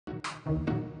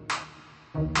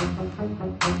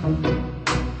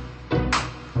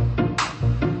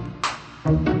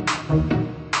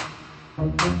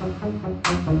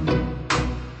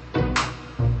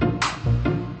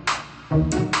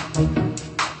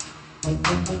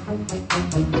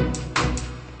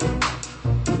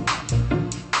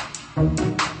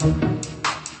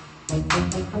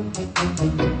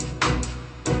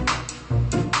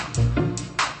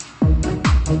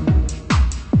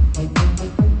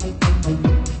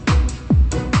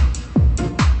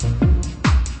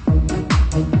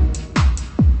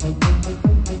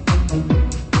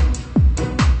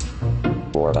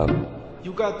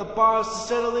You got the bars to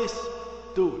settle this?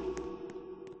 Do it.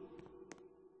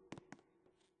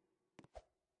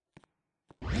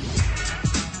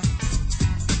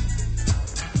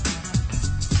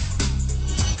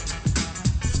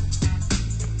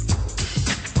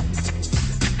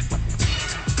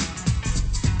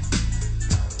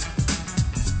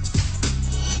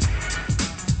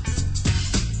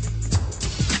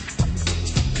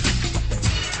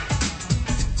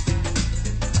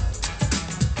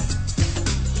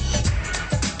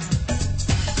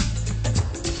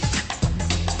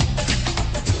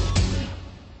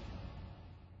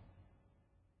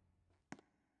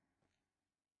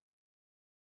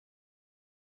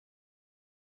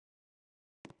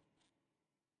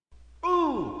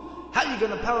 Ooh, how you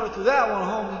gonna power through that one,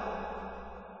 homie?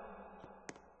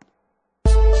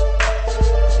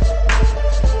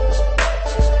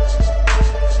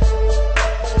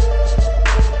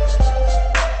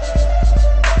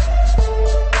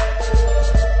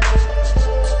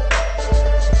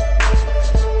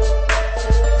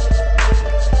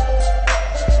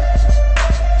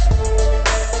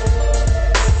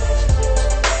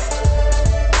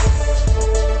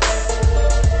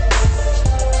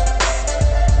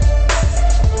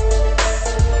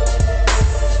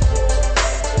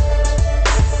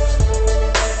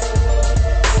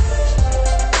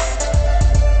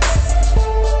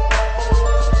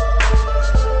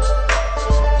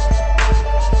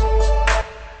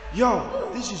 Yo,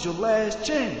 this is your last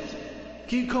chance.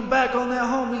 Can you come back on that,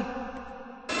 homie?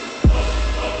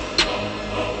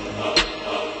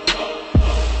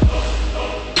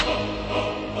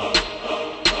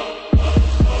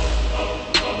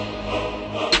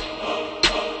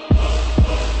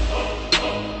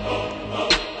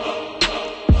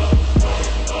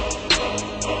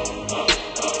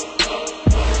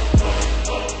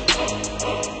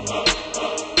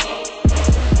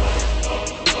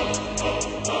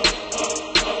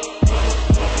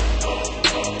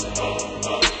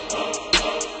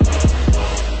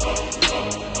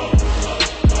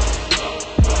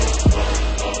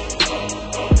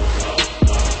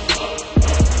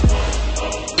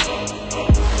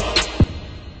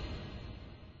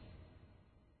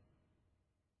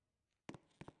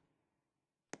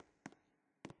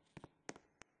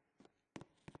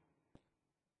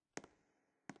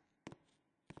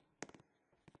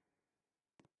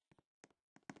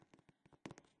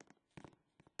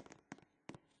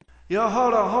 Yo,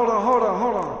 hold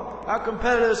on. Our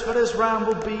competitors for this round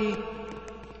will be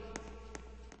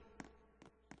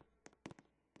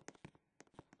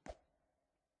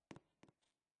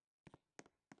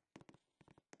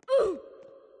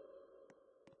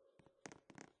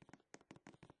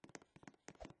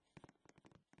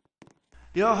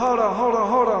Yo, hold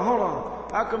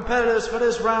on. Our competitors for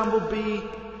this round will be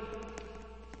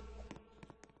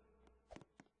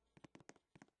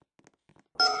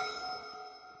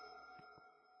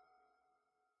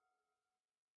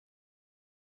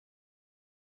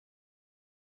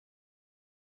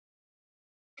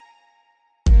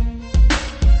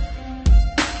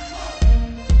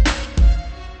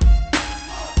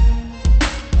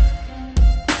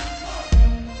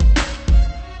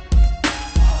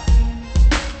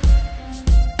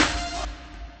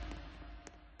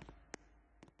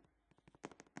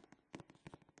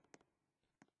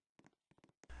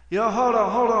Yo, hold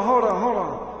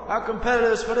on. Our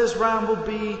competitors for this round will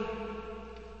be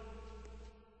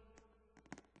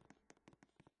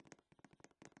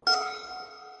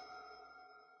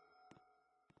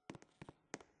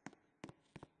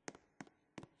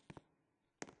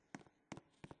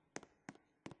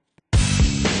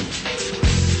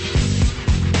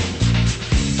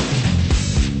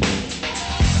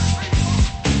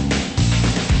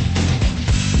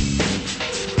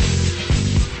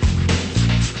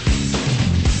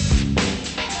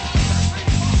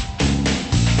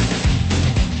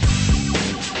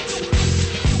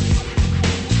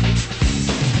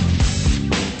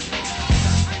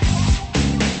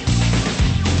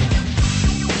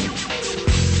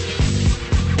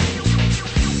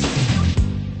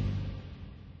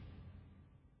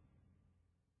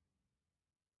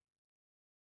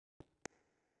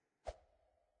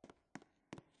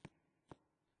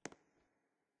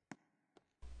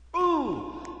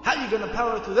ain't gonna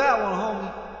power through that one,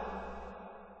 homie.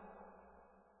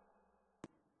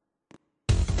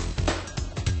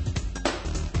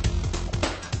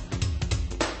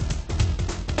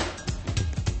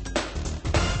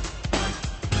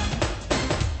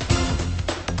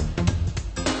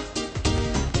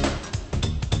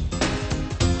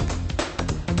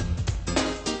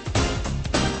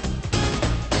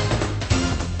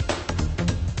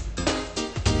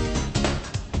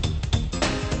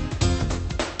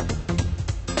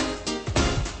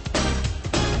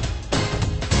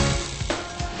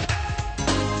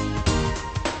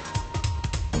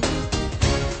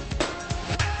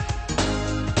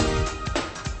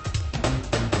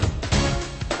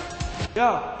 Yo,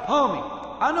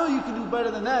 homie, I know you can do better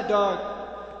than that, dog.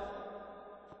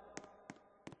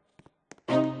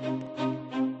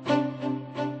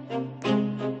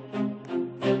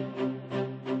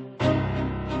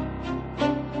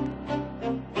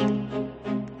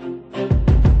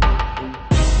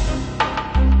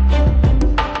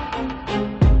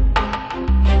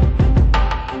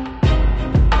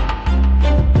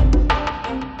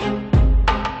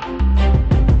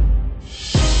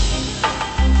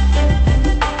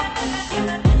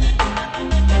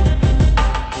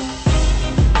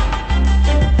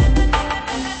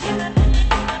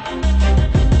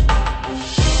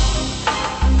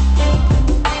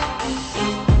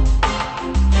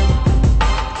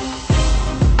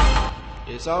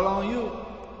 It's all on you.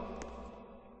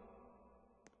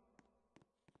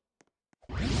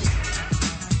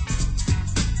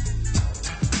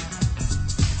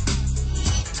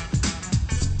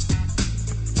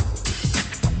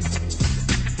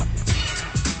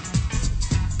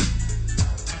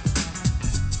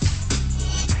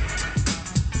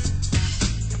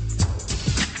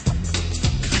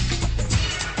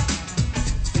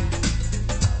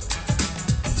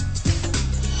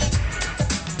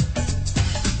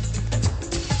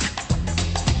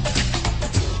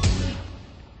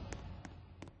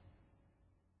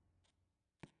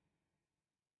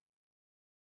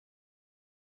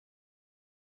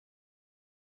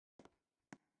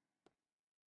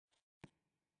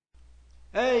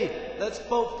 Hey, let's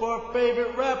vote for our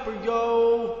favorite rapper,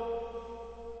 yo!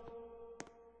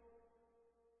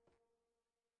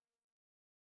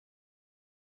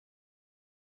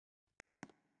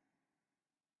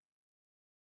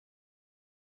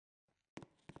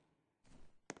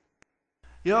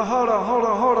 Yo, hold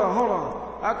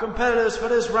on. Our competitors for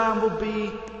this round will be...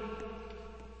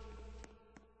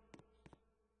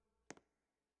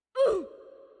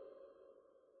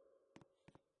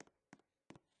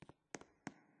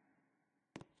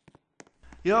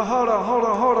 Yo, hold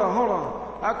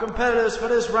on. Our competitors for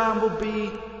this round will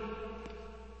be...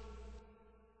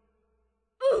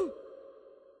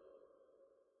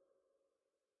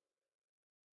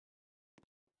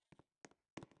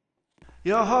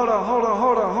 Yo, hold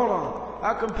on.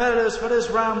 Our competitors for this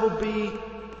round will be...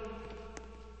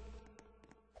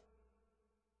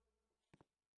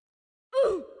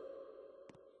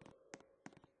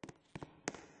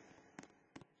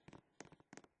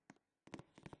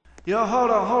 Yo, hold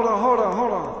on.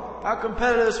 Our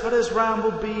competitors for this round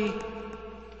will be...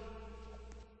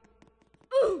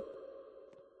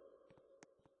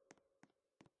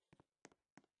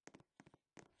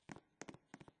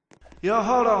 Yo,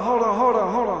 hold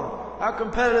on. Our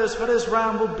competitors for this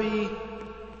round will be...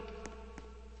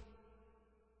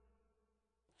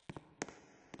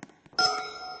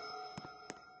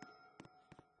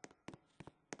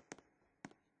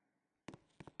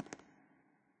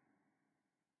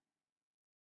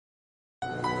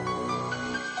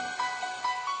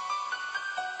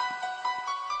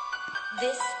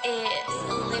 This is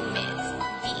Limits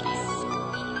Beats.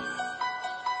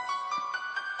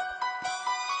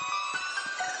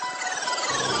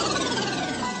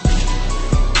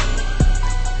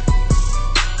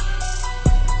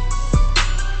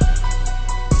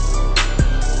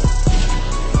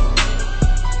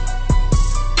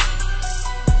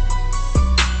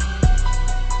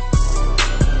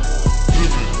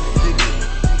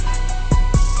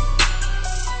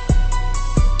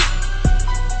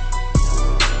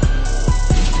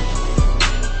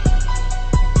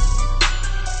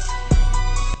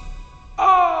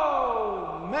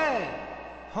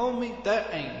 Homie, there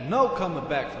ain't no coming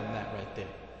back from that right there.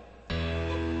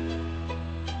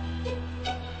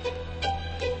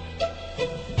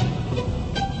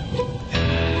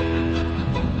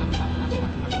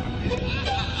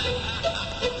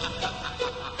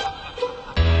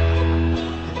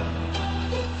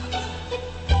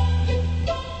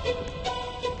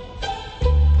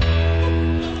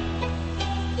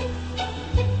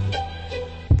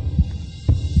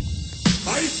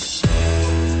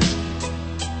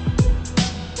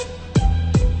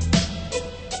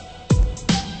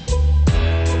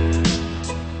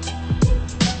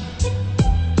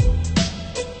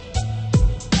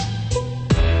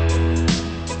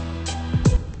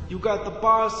 the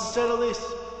bars to settle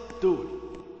this? Do it.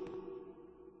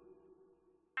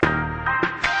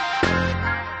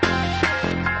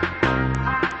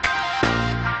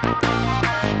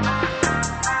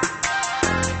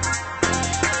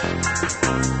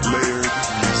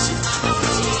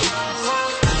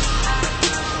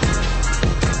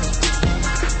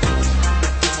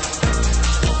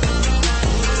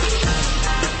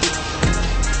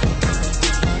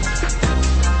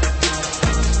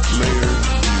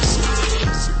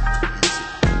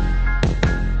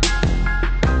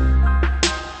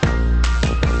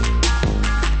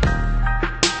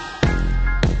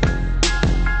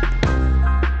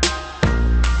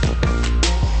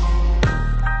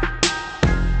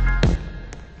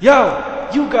 Yo,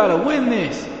 you gotta win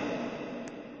this.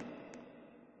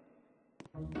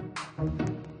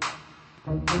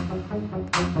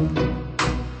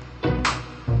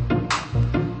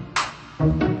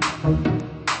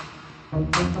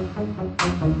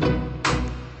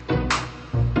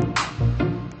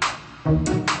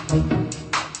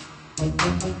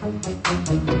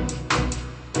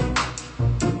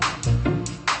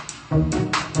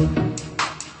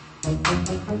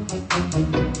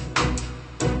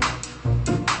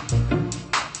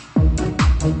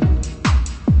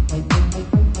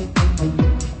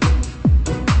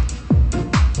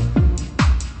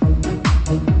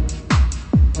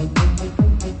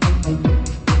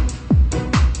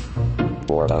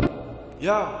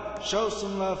 Yo, show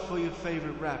some love for your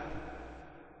favorite rapper.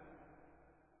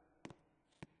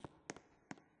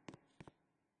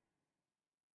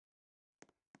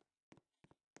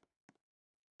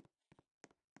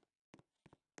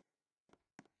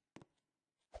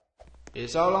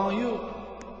 It's all on you.